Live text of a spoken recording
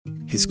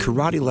his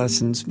karate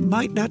lessons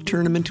might not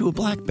turn him into a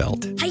black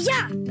belt.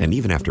 Hi-ya! And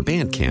even after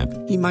band camp,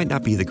 he might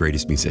not be the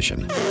greatest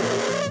musician.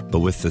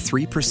 But with the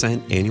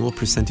 3% annual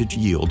percentage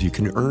yield you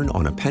can earn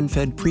on a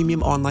PenFed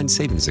premium online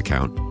savings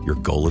account, your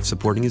goal of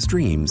supporting his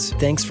dreams...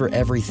 Thanks for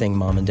everything,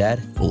 Mom and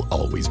Dad. ...will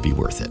always be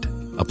worth it.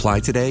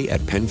 Apply today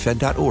at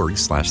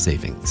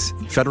PenFed.org/savings.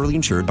 Federally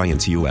insured by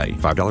NCUA.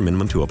 $5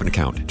 minimum to open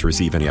account. To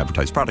receive any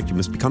advertised product, you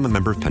must become a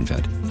member of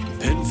PenFed.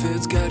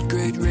 PenFed's got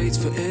great rates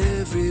for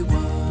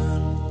everyone.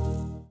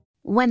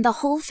 When the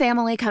whole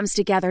family comes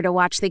together to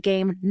watch the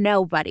game,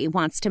 nobody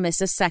wants to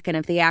miss a second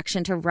of the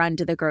action to run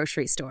to the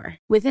grocery store.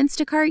 With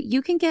Instacart,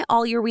 you can get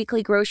all your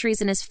weekly groceries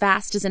in as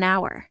fast as an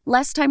hour.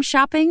 Less time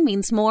shopping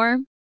means more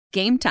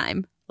game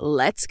time.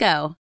 Let's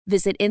go.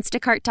 Visit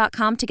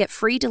instacart.com to get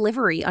free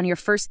delivery on your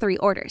first 3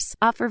 orders.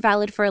 Offer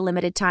valid for a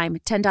limited time.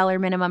 $10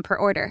 minimum per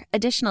order.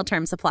 Additional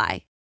terms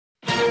apply.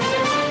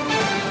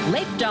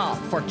 Lift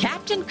off for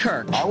Captain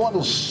Kirk. I want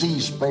to see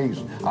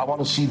space. I want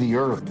to see the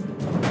Earth.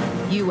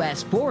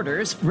 U.S.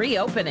 borders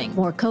reopening.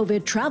 More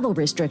COVID travel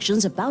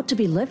restrictions about to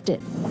be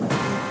lifted.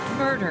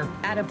 Murder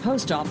at a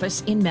post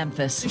office in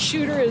Memphis. The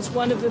shooter is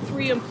one of the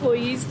 3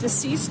 employees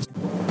deceased.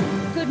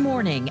 Good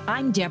morning.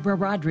 I'm Deborah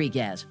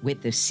Rodriguez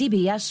with the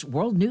CBS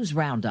World News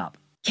Roundup.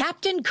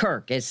 Captain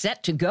Kirk is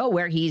set to go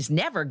where he's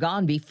never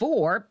gone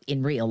before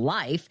in real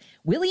life.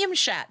 William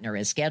Shatner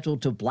is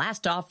scheduled to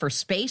blast off for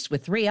space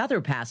with 3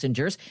 other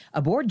passengers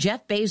aboard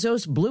Jeff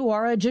Bezos' Blue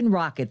Origin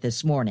rocket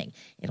this morning.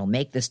 It'll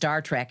make the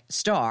Star Trek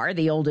star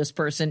the oldest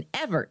person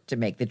ever to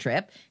make the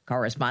trip.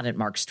 Correspondent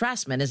Mark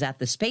Strassman is at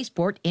the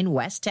spaceport in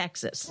West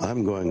Texas.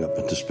 I'm going up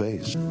into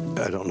space.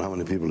 I don't know how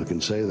many people who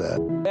can say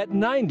that. At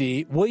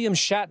 90, William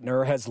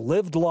Shatner has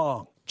lived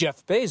long.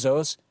 Jeff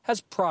Bezos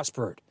has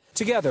prospered.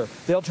 Together,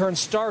 they'll turn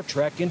Star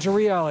Trek into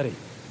reality,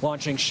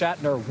 launching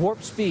Shatner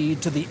warp speed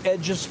to the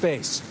edge of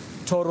space.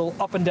 Total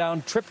up and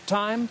down trip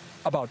time,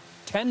 about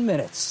 10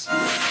 minutes.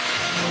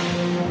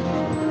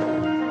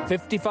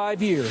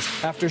 55 years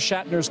after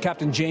Shatner's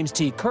Captain James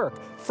T. Kirk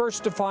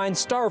first defined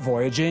star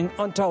voyaging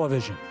on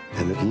television.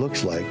 And it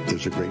looks like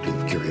there's a great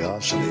deal of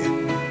curiosity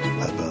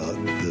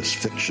about this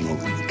fictional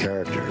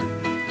character,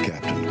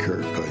 Captain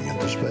Kirk, going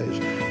into space.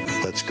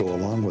 Let's go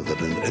along with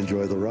it and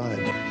enjoy the ride.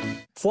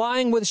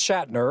 Flying with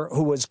Shatner,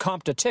 who was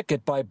comped a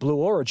ticket by Blue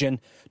Origin,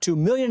 to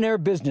millionaire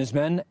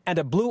businessmen and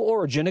a Blue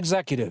Origin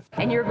executive.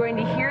 And you're going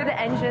to hear the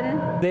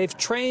engine. They've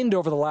trained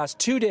over the last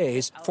 2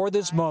 days for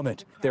this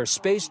moment, their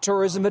space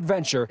tourism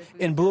adventure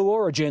in Blue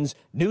Origin's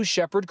New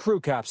Shepard crew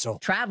capsule.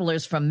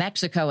 Travelers from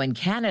Mexico and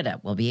Canada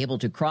will be able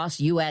to cross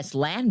U.S.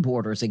 land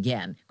borders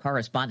again.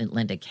 Correspondent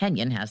Linda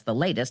Kenyon has the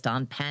latest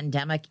on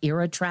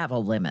pandemic-era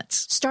travel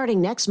limits. Starting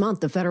next month,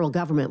 the federal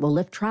government will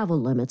lift travel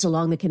limits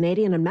along the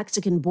Canadian and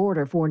Mexican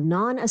border for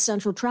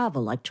non-essential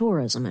travel like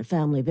tourism and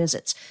family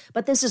visits.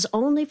 But this is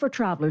only for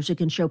travelers who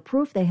can show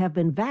proof they have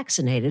been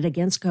vaccinated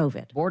against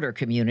COVID. Border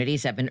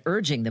communities have been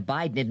urging the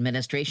Biden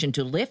administration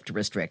to lift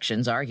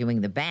restrictions,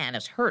 arguing the ban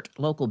has hurt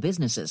local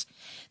businesses.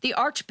 The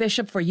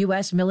Archbishop for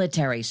U.S.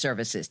 Military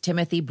Services,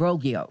 Timothy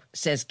Broglio,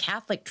 says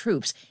Catholic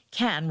troops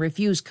can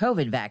refuse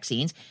COVID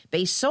vaccines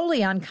based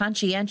solely on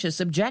conscientious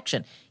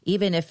objection,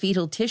 even if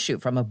fetal tissue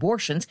from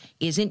abortions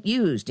isn't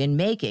used in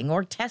making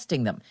or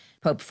testing them.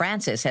 Pope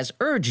Francis has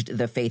urged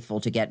the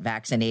faithful to get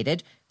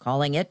vaccinated,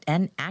 calling it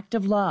an act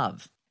of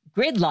love.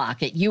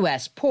 Gridlock at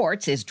U.S.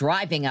 ports is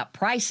driving up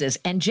prices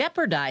and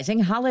jeopardizing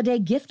holiday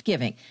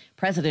gift-giving.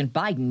 President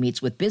Biden meets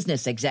with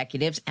business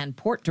executives and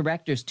port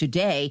directors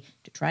today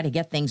to try to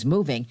get things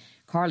moving.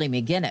 Carly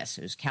McGinnis,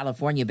 whose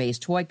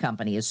California-based toy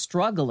company is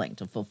struggling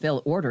to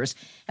fulfill orders,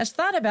 has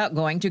thought about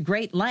going to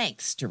great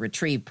lengths to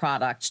retrieve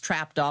products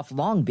trapped off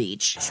Long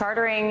Beach.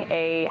 Chartering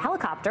a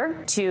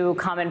helicopter to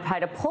come and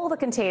try to pull the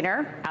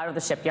container out of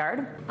the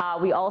shipyard.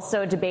 We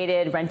also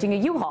debated renting a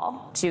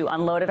U-Haul to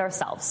unload it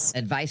ourselves.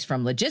 Advice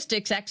from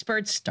logistics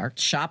experts: start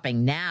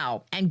shopping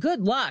now. And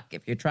good luck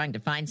if you're trying to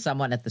find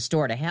someone at the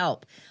store to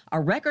help. A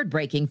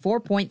record-breaking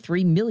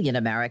 4.3 million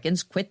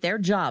Americans quit their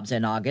jobs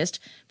in August.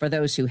 For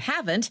those who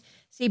haven't,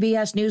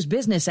 CBS News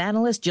business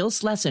analyst Jill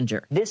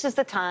Schlesinger. This is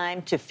the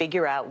time to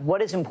figure out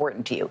what is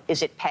important to you.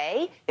 Is it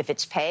pay? If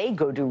it's pay,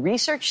 go do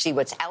research, see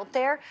what's out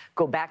there.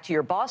 Go back to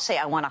your boss, say,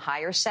 I want a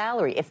higher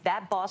salary. If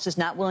that boss is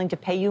not willing to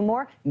pay you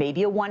more,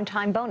 maybe a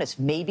one-time bonus,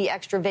 maybe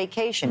extra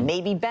vacation,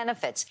 maybe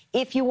benefits.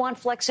 If you want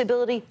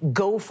flexibility,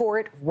 go for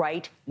it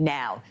right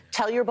now.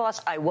 Tell your boss,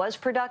 I was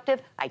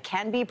productive, I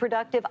can be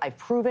productive, I've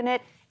proven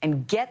it,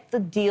 and get the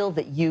deal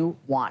that you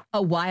want.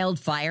 A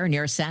wildfire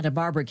near Santa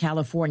Barbara,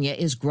 California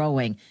is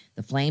growing.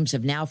 The flames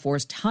have now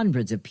forced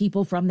hundreds of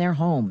people from their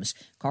homes.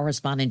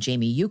 Correspondent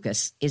Jamie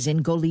Yukas is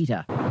in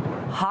Goleta.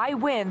 High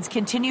winds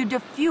continued to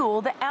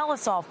fuel the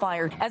Alisol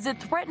fire as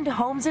it threatened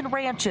homes and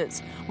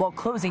ranches while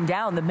closing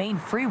down the main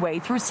freeway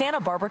through Santa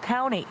Barbara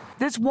County.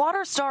 This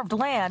water-starved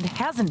land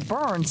hasn't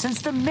burned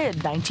since the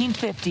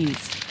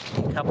mid-1950s.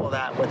 Couple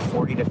that with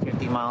 40 to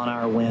 50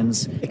 mile-an-hour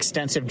winds,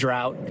 extensive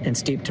drought, and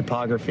steep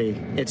topography.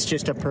 It's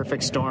just a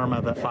perfect storm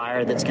of a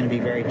fire that's going to be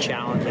very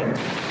challenging.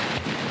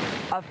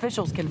 A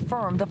Officials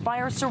confirmed the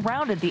fire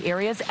surrounded the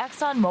area's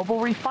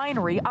ExxonMobil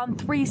refinery on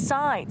 3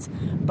 sides,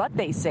 but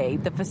they say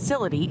the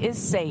facility is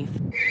safe.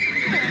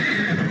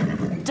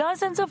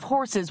 Dozens of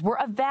horses were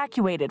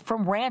evacuated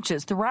from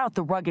ranches throughout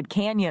the rugged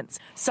canyons.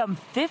 Some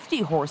 50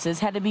 horses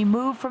had to be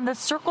moved from the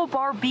Circle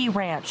Bar B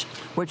Ranch,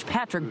 which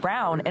Patrick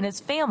Brown and his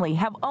family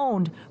have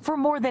owned for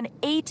more than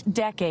 8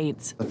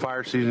 decades. The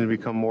fire season has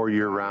become more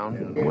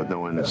year-round with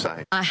no end in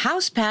sight. A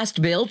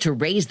House-passed bill to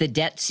raise the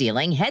debt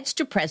ceiling heads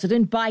to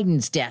President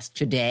Biden's desk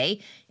today.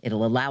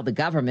 It'll allow the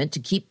government to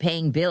keep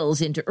paying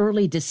bills into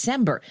early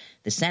December.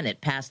 The Senate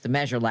passed the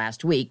measure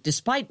last week,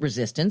 despite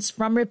resistance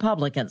from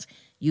Republicans.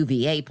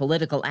 UVA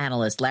political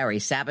analyst Larry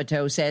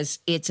Sabato says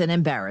it's an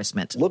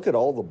embarrassment. Look at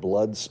all the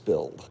blood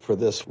spilled for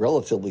this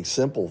relatively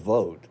simple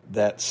vote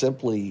that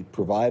simply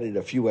provided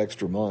a few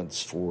extra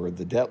months for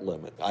the debt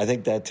limit. I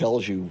think that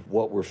tells you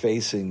what we're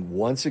facing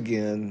once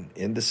again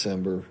in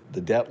December.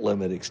 The debt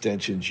limit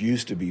extensions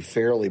used to be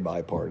fairly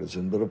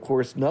bipartisan, but of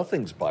course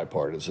nothing's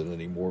bipartisan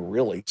anymore,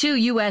 really. 2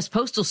 U.S.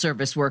 Postal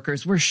Service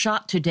workers were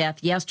shot to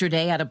death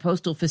yesterday at a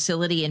postal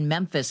facility in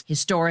Memphis'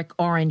 historic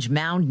Orange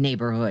Mound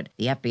neighborhood.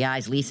 The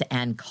FBI's Lisa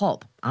Ann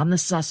Culp on the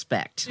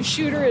suspect. The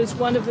shooter is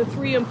one of the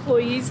 3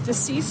 employees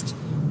deceased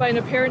by an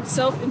apparent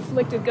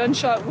self-inflicted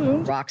gunshot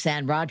wound.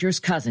 Roxanne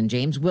Rogers' cousin,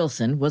 James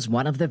Wilson, was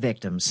one of the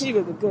victims. He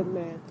was a good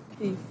man.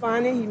 He's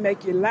funny, he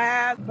make you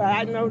laugh, but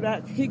I know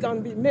that he's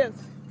going to be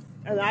missed.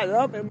 And I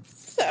love him.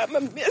 I'm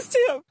going to miss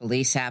him.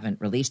 Police haven't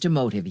released a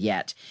motive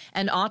yet.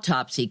 An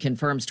autopsy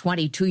confirms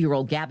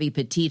 22-year-old Gabby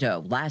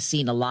Petito, last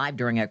seen alive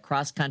during a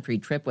cross-country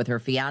trip with her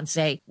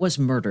fiancé, was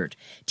murdered.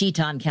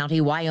 Teton County,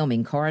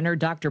 Wyoming coroner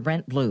Dr.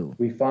 Brent Blue.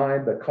 We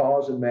find the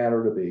cause and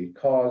manner to be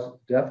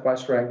death by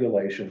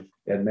strangulation,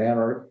 and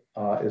manner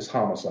is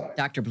homicide.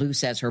 Dr. Blue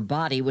says her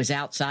body was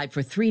outside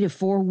for 3 to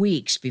 4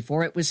 weeks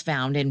before it was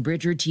found in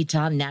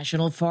Bridger-Teton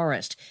National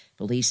Forest.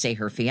 Police say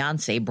her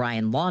fiancé,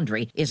 Brian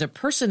Laundrie, is a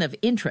person of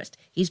interest.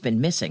 He's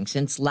been missing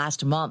since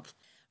last month.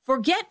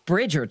 Forget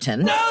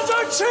Bridgerton. Now's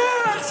our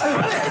chance!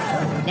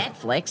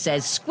 Netflix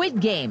says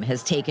Squid Game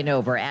has taken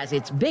over as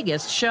its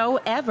biggest show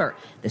ever.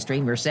 The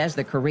streamer says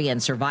the Korean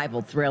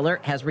survival thriller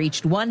has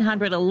reached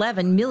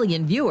 111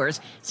 million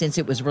viewers since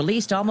it was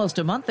released almost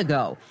a month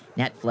ago.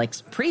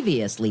 Netflix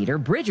previous leader,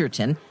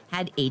 Bridgerton,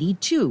 had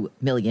 82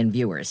 million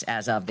viewers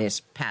as of this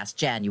past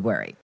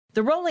January.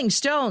 The Rolling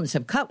Stones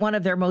have cut one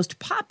of their most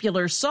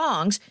popular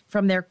songs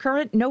from their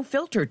current No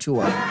Filter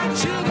tour.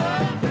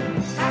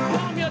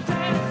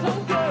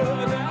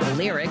 The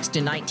lyrics to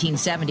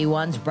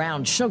 1971's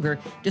Brown Sugar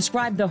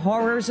describe the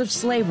horrors of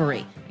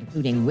slavery,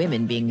 including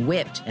women being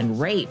whipped and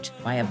raped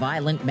by a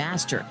violent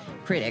master.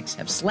 Critics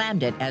have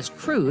slammed it as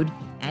crude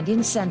and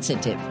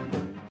insensitive.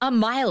 A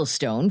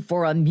milestone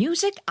for a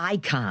music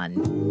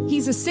icon.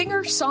 He's a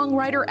singer,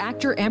 songwriter,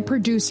 actor, and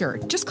producer.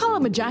 Just call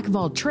him a jack of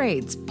all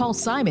trades. Paul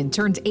Simon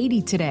turns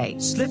 80 today.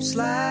 Slip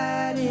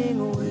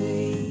sliding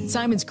away.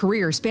 Simon's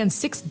career spans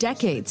 6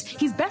 decades.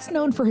 He's best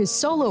known for his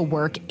solo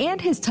work and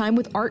his time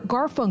with Art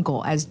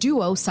Garfunkel as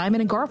duo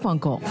Simon and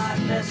Garfunkel. God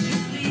bless you,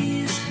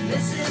 please,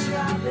 Mrs.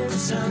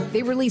 Robinson.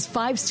 They released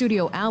 5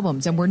 studio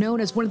albums and were known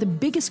as one of the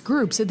biggest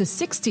groups of the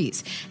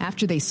 60s.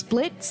 After they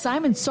split,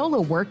 Simon's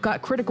solo work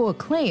got critical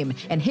acclaim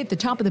and hit the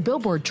top of the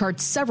Billboard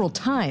charts several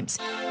times.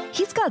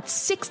 He's got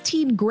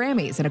 16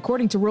 Grammys, and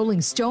according to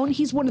Rolling Stone,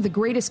 he's one of the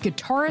greatest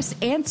guitarists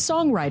and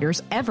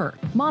songwriters ever.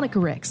 Monica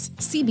Ricks,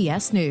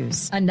 CBS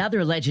News.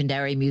 Another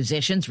legendary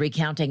musician's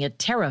recounting a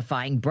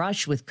terrifying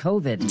brush with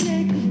COVID.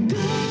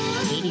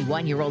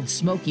 81-year-old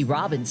Smokey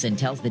Robinson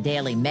tells the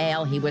Daily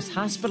Mail he was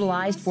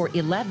hospitalized for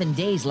 11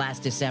 days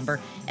last December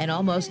and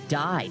almost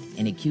died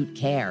in acute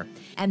care.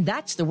 And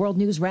that's the World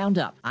News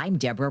Roundup. I'm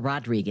Deborah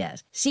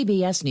Rodriguez,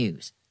 CBS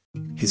News.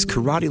 His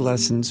karate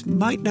lessons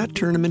might not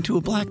turn him into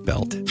a black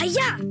belt.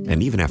 Hi-ya!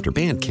 And even after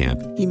band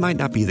camp, he might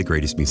not be the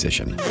greatest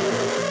musician.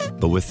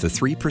 But with the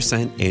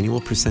 3%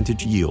 annual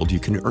percentage yield you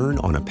can earn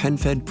on a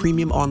PenFed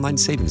premium online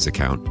savings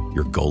account,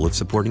 your goal of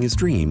supporting his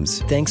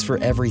dreams... Thanks for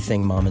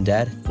everything, Mom and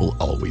Dad. ...will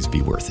always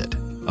be worth it.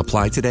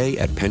 Apply today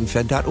at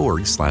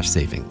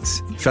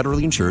PenFed.org/savings.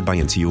 Federally insured by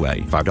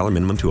NCUA. $5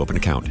 minimum to open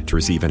account. To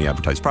receive any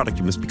advertised product,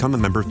 you must become a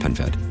member of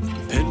PenFed.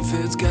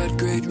 PenFed's got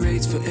great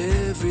rates for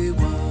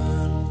everyone.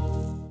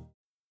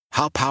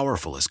 How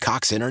powerful is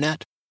Cox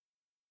Internet?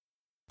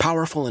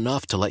 Powerful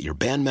enough to let your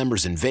band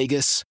members in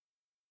Vegas,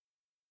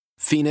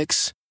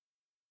 Phoenix,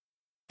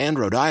 and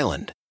Rhode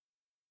Island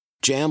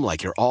jam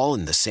like you're all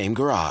in the same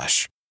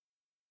garage.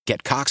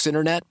 Get Cox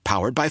Internet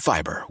powered by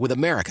fiber with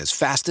America's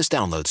fastest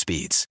download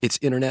speeds. It's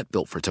internet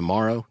built for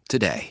tomorrow,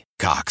 today.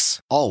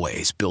 Cox,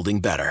 always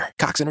building better.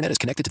 Cox Internet is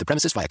connected to the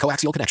premises via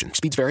coaxial connection.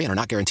 Speeds vary and are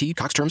not guaranteed.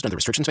 Cox terms and other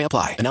restrictions may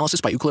apply.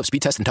 Analysis by Ookla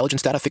Speed Test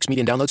Intelligence Data. Fixed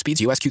median download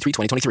speeds. US Q3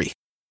 2023.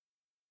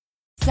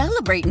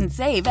 Celebrate and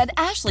save at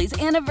Ashley's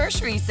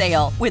Anniversary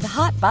Sale. With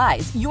Hot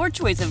Buys, your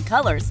choice of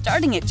colors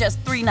starting at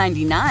just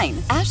 $3.99.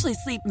 Ashley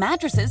Sleep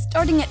mattresses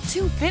starting at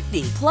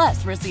 $2.50.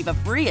 Plus, receive a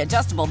free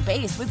adjustable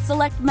base with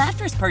select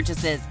mattress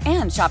purchases.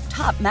 And shop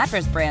top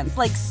mattress brands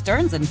like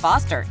Stearns &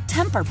 Foster,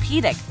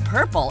 Tempur-Pedic,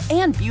 Purple,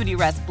 and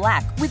Beautyrest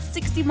Black with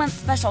 60-month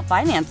special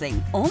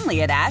financing.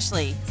 Only at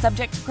Ashley.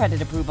 Subject to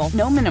credit approval.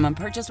 No minimum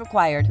purchase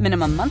required.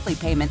 Minimum monthly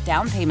payment,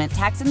 down payment,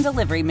 tax, and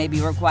delivery may be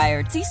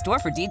required. See store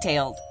for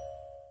details.